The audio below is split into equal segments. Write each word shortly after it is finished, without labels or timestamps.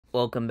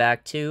Welcome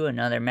back to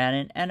another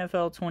Madden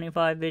NFL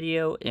 25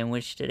 video, in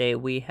which today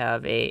we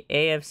have a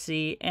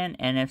AFC and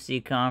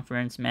NFC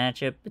conference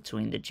matchup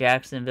between the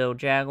Jacksonville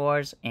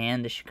Jaguars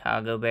and the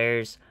Chicago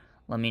Bears.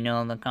 Let me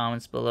know in the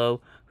comments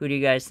below, who do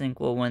you guys think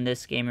will win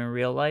this game in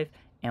real life,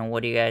 and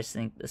what do you guys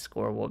think the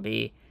score will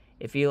be?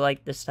 If you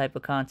like this type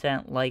of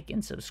content, like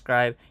and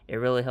subscribe. It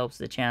really helps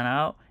the channel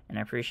out, and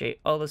I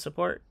appreciate all the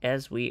support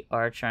as we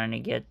are trying to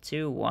get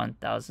to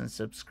 1,000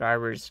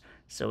 subscribers.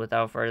 So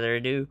without further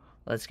ado,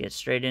 let's get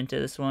straight into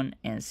this one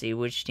and see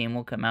which team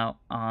will come out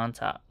on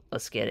top.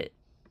 Let's get it.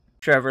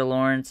 Trevor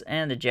Lawrence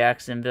and the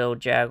Jacksonville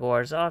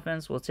Jaguars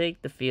offense will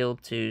take the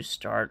field to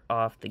start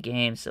off the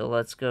game. So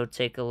let's go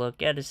take a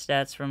look at his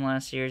stats from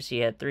last year's. He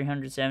had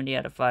 370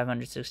 out of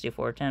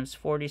 564 attempts,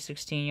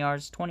 16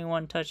 yards,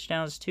 21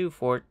 touchdowns to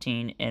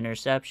 14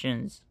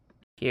 interceptions.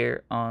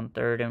 Here on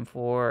 3rd and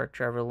 4,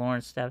 Trevor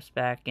Lawrence steps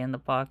back in the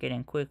pocket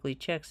and quickly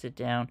checks it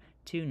down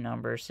to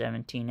number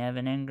 17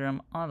 Evan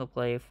Ingram on the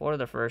play for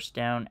the first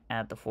down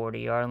at the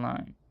 40-yard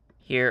line.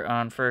 Here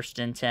on 1st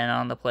and 10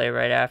 on the play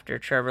right after,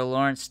 Trevor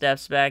Lawrence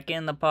steps back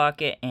in the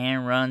pocket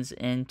and runs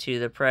into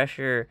the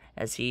pressure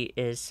as he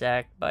is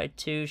sacked by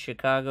 2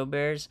 Chicago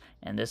Bears,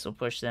 and this will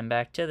push them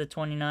back to the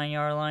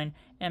 29-yard line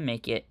and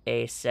make it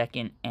a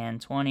 2nd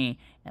and 20.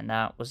 And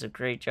that was a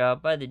great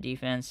job by the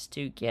defense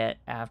to get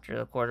after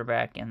the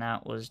quarterback, and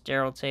that was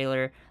Darrell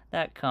Taylor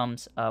that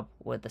comes up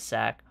with the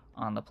sack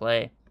on the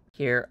play.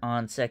 Here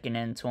on 2nd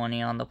and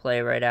 20 on the play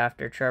right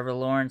after, Trevor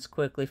Lawrence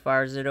quickly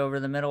fires it over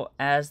the middle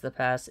as the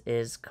pass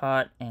is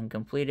caught and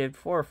completed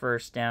for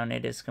first down.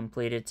 It is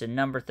completed to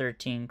number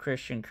 13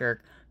 Christian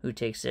Kirk, who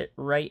takes it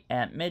right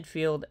at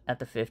midfield at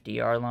the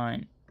 50-yard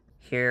line.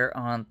 Here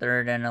on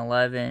 3rd and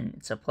 11,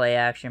 it's a play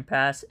action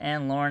pass,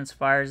 and Lawrence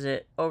fires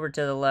it over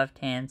to the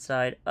left-hand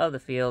side of the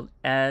field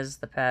as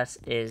the pass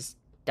is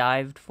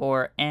dived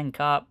for and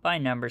caught by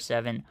number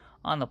 7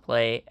 on the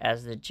play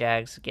as the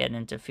Jags get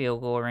into field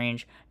goal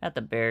range at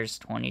the Bears'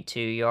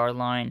 22-yard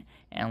line,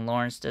 and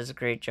Lawrence does a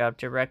great job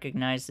to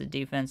recognize the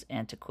defense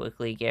and to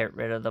quickly get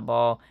rid of the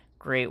ball.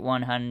 Great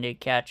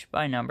one-handed catch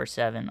by number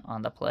 7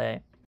 on the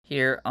play.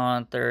 Here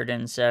on 3rd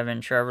and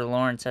 7, Trevor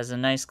Lawrence has a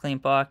nice clean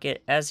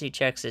pocket as he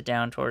checks it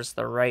down towards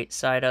the right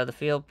side of the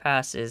field.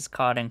 Pass is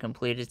caught and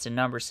completed to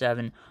number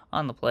 7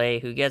 on the play,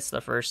 who gets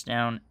the first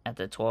down at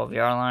the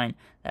 12-yard line.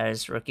 That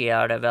is rookie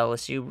out of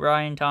LSU,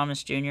 Brian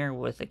Thomas Jr.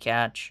 with the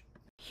catch.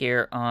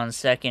 Here on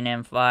 2nd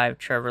and 5,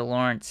 Trevor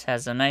Lawrence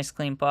has a nice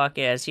clean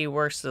pocket as he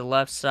works to the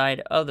left side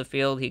of the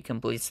field. He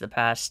completes the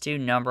pass to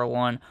number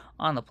 1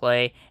 on the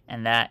play,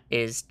 and that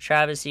is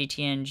Travis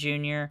Etienne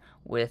Jr.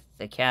 with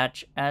the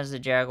catch as the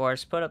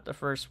Jaguars put up the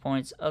first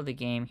points of the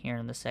game here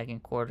in the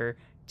second quarter,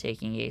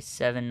 taking a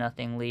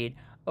 7-0 lead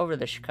over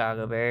the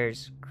Chicago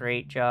Bears.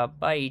 Great job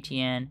by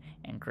Etienne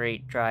and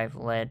great drive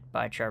led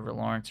by Trevor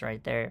Lawrence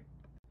right there.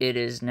 It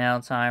is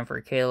now time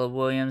for Caleb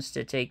Williams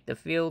to take the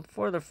field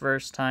for the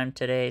first time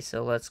today,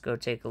 so let's go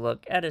take a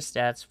look at his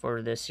stats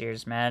for this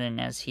year's Madden,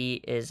 as he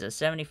is a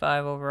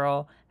 75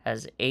 overall,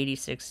 has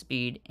 86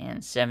 speed,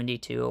 and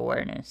 72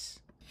 awareness.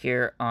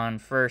 Here on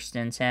 1st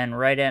and 10,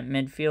 right at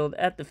midfield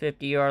at the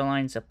 50-yard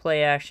line, is a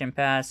play-action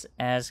pass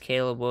as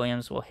Caleb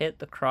Williams will hit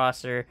the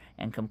crosser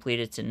and complete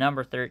it to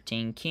number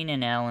 13,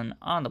 Keenan Allen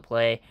on the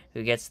play,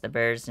 who gets the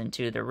Bears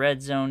into the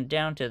red zone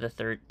down to the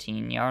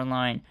 13-yard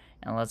line.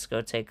 And let's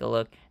go take a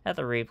look at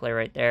the replay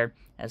right there,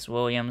 as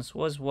Williams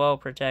was well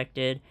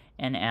protected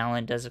and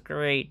Allen does a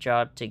great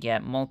job to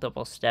get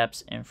multiple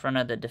steps in front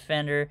of the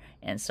defender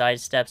and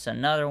sidesteps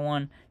another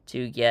one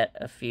to get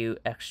a few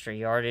extra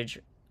yardage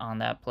on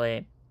that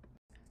play.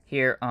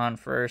 Here on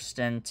 1st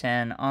and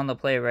 10 on the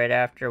play right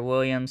after,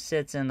 Williams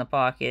sits in the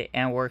pocket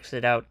and works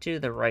it out to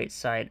the right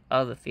side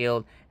of the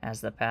field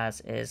as the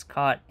pass is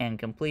caught and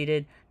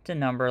completed to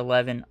number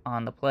 11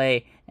 on the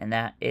play, and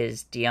that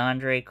is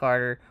DeAndre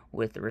Carter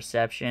with the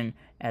reception,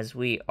 as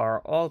we are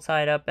all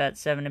tied up at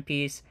 7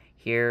 apiece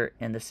here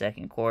in the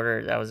second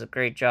quarter. That was a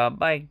great job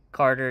by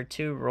Carter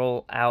to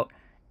roll out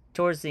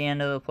towards the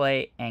end of the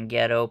play and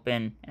get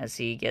open as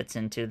he gets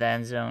into the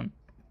end zone.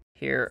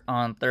 Here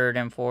on 3rd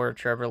and 4,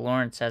 Trevor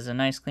Lawrence has a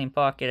nice clean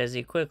pocket as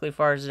he quickly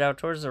fires it out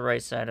towards the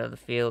right side of the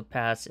field.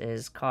 Pass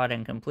is caught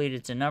and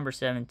completed to number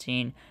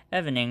 17,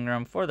 Evan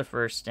Ingram, for the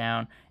first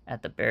down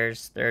at the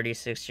Bears'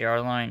 36-yard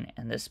line.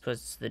 And this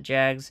puts the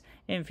Jags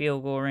in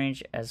field goal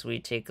range as we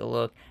take a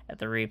look at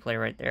the replay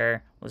right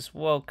there. It was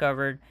well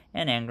covered,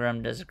 and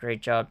Ingram does a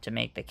great job to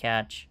make the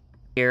catch.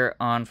 Here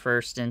on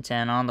 1st and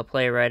 10 on the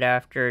play right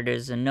after, it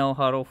is a no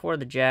huddle for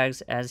the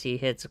Jags as he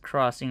hits a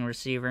crossing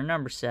receiver,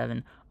 number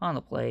 7 on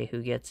the play,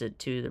 who gets it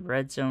to the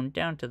red zone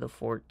down to the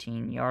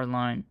 14-yard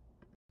line.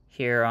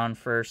 Here on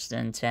 1st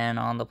and 10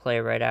 on the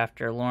play right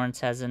after, Lawrence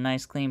has a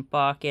nice clean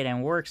pocket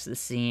and works the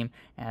seam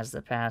as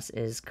the pass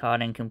is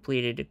caught and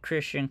completed to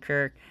Christian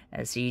Kirk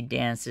as he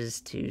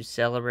dances to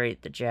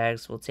celebrate. The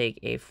Jags will take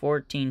a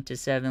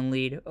 14-7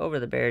 lead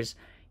over the Bears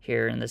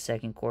here in the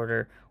second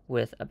quarter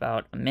with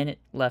about a minute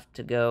left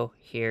to go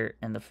here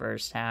in the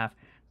first half.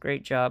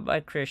 Great job by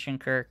Christian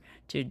Kirk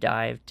to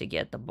dive to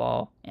get the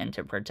ball and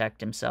to protect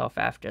himself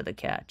after the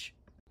catch.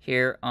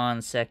 Here on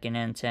 2nd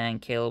and 10,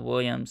 Caleb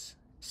Williams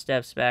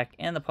steps back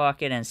in the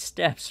pocket and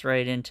steps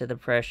right into the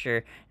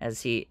pressure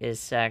as he is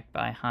sacked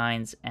by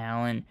Hines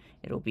Allen.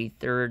 It'll be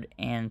 3rd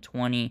and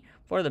 20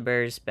 for the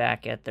Bears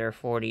back at their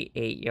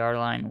 48-yard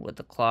line with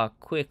the clock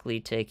quickly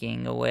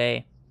ticking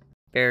away.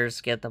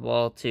 Bears get the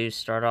ball to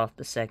start off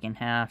the second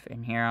half,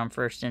 and here on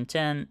 1st and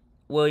 10,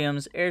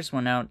 Williams airs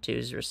one out to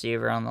his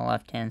receiver on the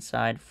left-hand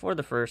side for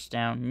the first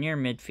down near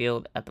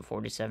midfield at the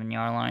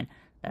 47-yard line.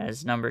 That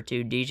is number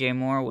 2, DJ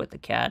Moore with the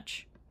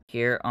catch.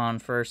 Here on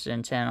 1st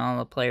and 10 on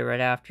the play right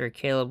after,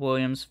 Caleb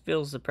Williams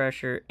feels the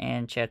pressure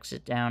and checks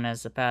it down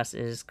as the pass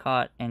is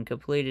caught and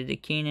completed to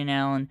Keenan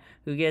Allen,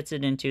 who gets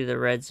it into the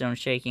red zone,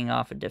 shaking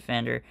off a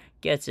defender,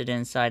 gets it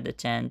inside the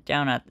 10,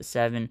 down at the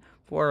 7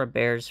 for a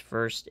Bears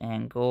 1st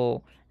and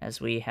goal, as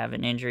we have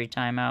an injury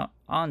timeout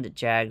on the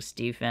Jags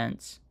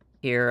defense.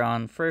 Here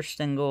on 1st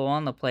and goal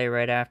on the play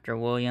right after,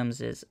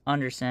 Williams is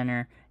under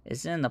center,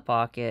 is in the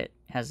pocket,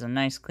 has a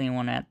nice clean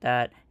one at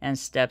that, and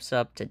steps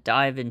up to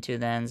dive into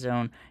the end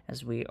zone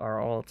as we are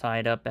all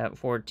tied up at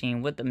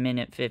 14 with a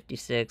minute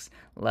 56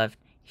 left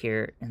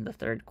here in the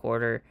 3rd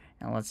quarter.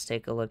 And let's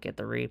take a look at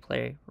the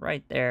replay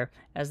right there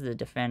as the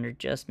defender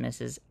just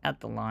misses at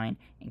the line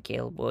and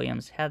Caleb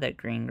Williams had that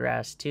green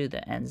grass to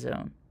the end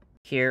zone.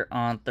 Here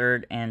on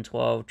 3rd and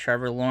 12,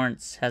 Trevor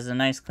Lawrence has a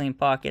nice clean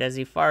pocket as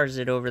he fires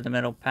it over the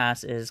middle.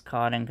 Pass is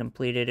caught and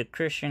completed to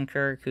Christian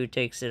Kirk, who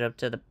takes it up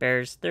to the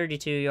Bears'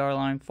 32-yard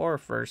line for a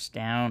 1st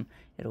down.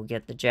 It'll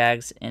get the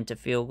Jags into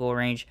field goal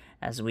range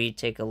as we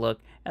take a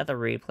look at the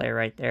replay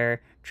right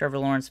there. Trevor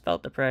Lawrence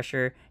felt the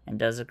pressure and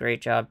does a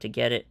great job to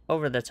get it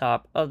over the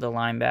top of the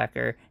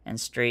linebacker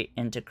and straight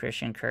into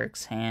Christian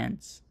Kirk's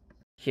hands.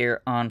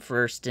 Here on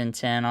 1st and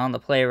 10 on the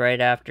play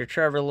right after,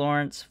 Trevor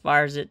Lawrence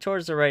fires it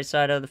towards the right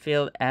side of the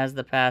field as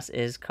the pass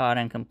is caught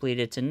and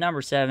completed to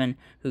number 7,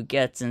 who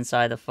gets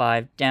inside the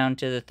 5 down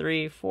to the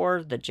 3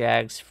 for the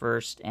Jags'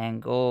 1st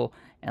and goal.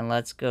 And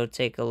let's go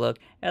take a look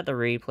at the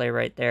replay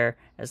right there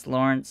as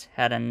Lawrence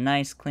had a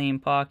nice clean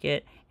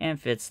pocket and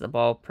fits the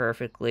ball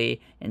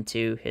perfectly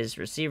into his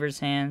receiver's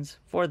hands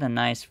for the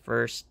nice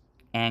 1st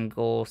and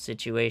goal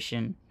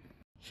situation.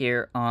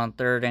 Here on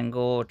 3rd and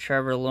goal,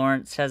 Trevor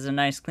Lawrence has a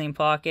nice clean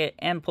pocket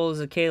and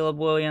pulls a Caleb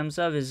Williams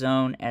of his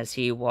own as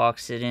he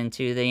walks it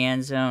into the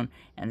end zone,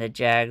 and the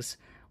Jags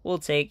will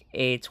take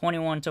a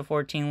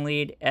 21-14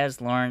 lead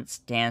as Lawrence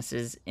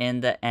dances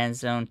in the end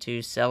zone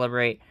to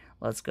celebrate.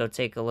 Let's go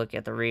take a look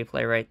at the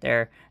replay right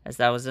there as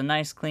that was a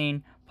nice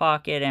clean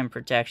pocket and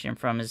protection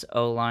from his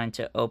O-line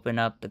to open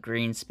up the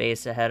green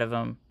space ahead of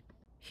him.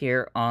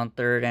 Here on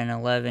 3rd and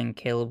 11,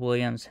 Caleb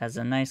Williams has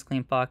a nice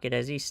clean pocket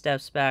as he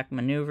steps back,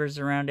 maneuvers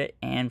around it,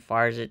 and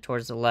fires it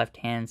towards the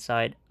left-hand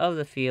side of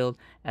the field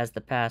as the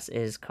pass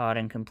is caught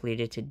and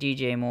completed to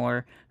DJ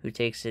Moore, who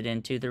takes it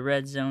into the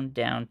red zone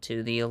down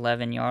to the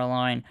 11-yard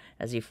line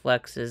as he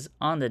flexes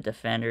on the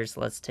defenders.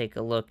 Let's take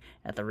a look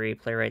at the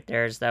replay right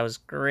there as that was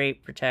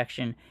great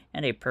protection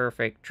and a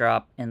perfect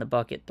drop in the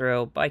bucket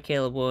throw by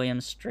Caleb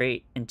Williams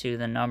straight into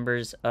the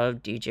numbers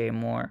of DJ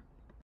Moore.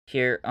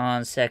 Here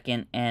on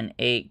 2nd and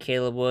 8,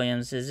 Caleb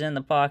Williams is in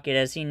the pocket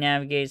as he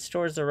navigates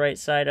towards the right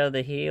side of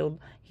the field.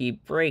 He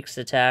breaks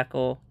the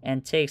tackle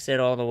and takes it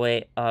all the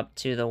way up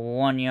to the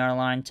 1-yard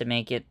line to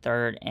make it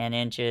 3rd and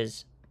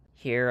inches.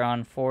 Here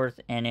on 4th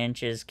and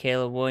inches,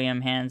 Caleb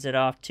Williams hands it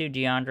off to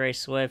DeAndre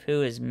Swift,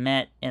 who is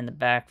met in the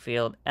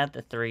backfield at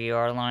the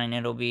 3-yard line.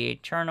 It'll be a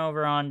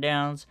turnover on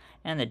downs,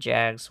 and the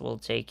Jags will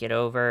take it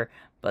over.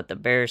 But the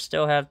Bears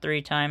still have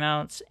 3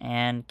 timeouts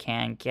and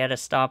can get a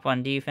stop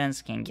on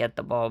defense, can get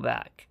the ball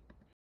back.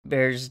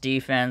 Bears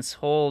defense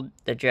hold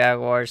the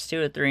Jaguars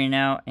to a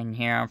 3-and-out, and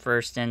here on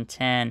 1st and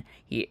 10,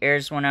 he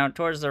airs one out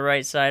towards the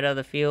right side of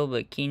the field,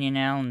 but Keenan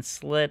Allen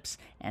slips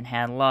and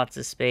had lots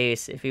of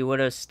space. If he would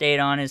have stayed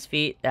on his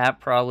feet, that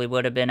probably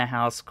would have been a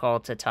house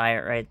call to tie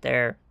it right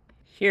there.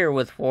 Here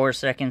with 4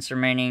 seconds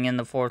remaining in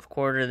the 4th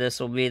quarter, this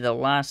will be the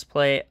last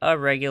play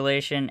of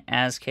regulation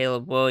as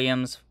Caleb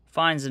Williams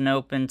finds an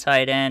open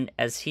tight end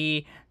as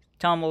he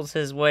tumbles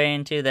his way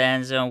into the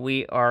end zone.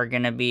 We are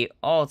going to be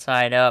all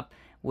tied up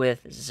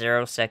with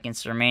 0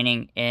 seconds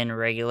remaining in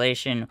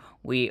regulation.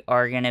 We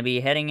are going to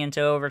be heading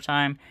into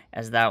overtime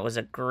as that was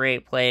a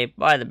great play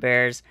by the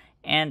Bears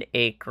and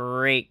a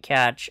great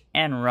catch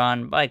and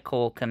run by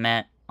Cole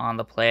Kmet on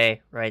the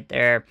play right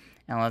there.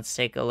 And let's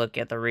take a look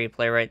at the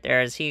replay right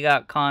there as he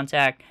got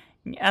contact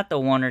at the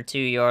 1 or 2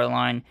 yard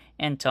line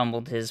and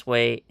tumbled his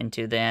way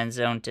into the end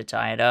zone to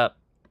tie it up.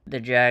 The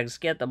Jags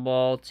get the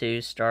ball to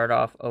start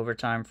off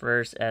overtime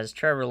first as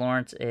Trevor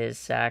Lawrence is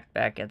sacked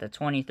back at the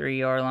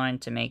 23-yard line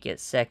to make it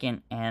 2nd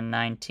and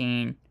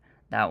 19.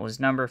 That was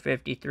number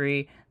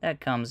 53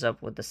 that comes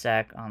up with the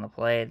sack on the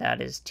play.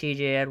 That is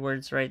TJ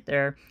Edwards right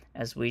there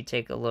as we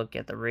take a look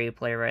at the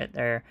replay right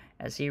there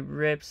as he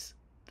rips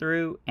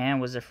through and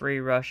was a free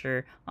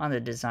rusher on the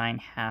design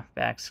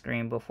halfback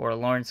screen before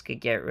Lawrence could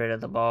get rid of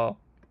the ball.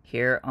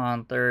 Here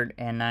on 3rd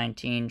and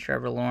 19,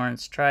 Trevor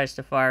Lawrence tries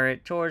to fire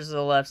it towards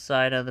the left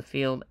side of the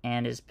field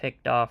and is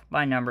picked off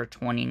by number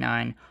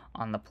 29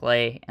 on the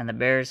play, and the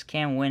Bears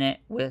can win it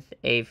with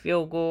a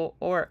field goal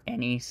or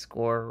any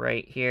score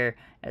right here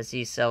as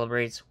he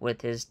celebrates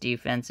with his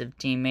defensive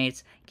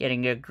teammates,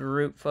 getting a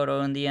group photo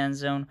in the end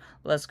zone.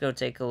 Let's go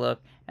take a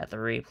look at the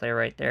replay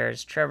right there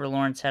as Trevor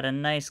Lawrence had a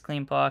nice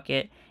clean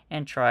pocket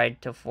and tried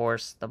to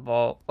force the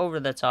ball over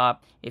the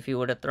top. If he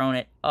would have thrown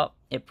it up,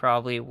 it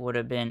probably would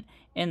have been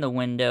in the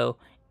window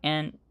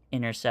and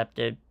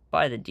intercepted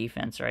by the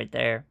defense right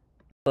there.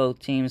 Both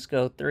teams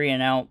go 3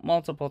 and out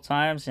multiple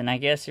times, and I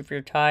guess if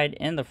you're tied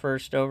in the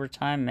first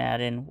overtime,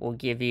 Madden will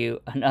give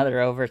you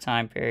another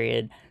overtime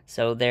period.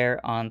 So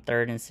there on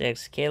 3rd and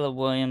 6, Caleb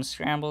Williams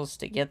scrambles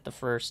to get the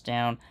first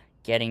down,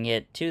 getting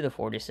it to the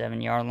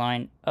 47-yard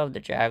line of the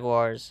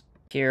Jaguars.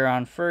 Here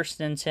on 1st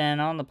and 10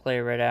 on the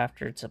play right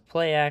after, it's a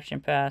play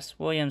action pass.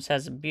 Williams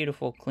has a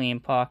beautiful clean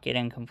pocket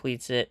and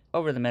completes it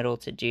over the middle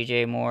to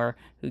DJ Moore,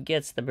 who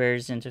gets the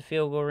Bears into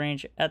field goal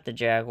range at the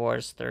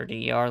Jaguars'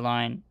 30-yard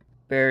line.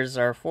 Bears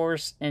are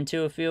forced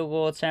into a field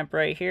goal attempt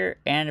right here,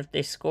 and if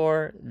they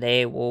score,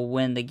 they will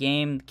win the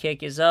game. The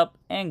kick is up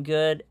and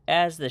good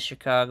as the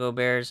Chicago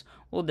Bears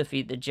will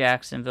defeat the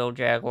Jacksonville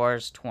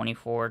Jaguars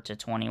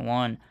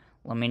 24-21.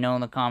 Let me know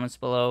in the comments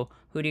below,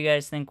 who do you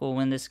guys think will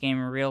win this game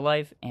in real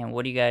life, and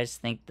what do you guys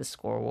think the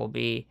score will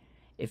be?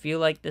 If you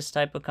like this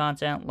type of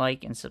content,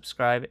 like and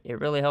subscribe. It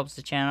really helps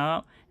the channel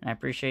out, and I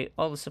appreciate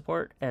all the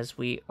support as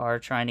we are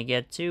trying to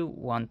get to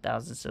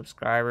 1,000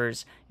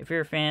 subscribers. If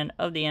you're a fan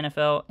of the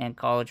NFL and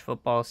college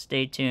football,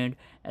 stay tuned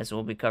as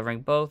we'll be covering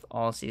both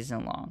all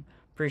season long.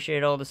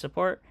 Appreciate all the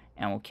support,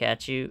 and we'll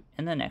catch you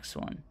in the next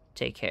one.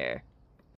 Take care.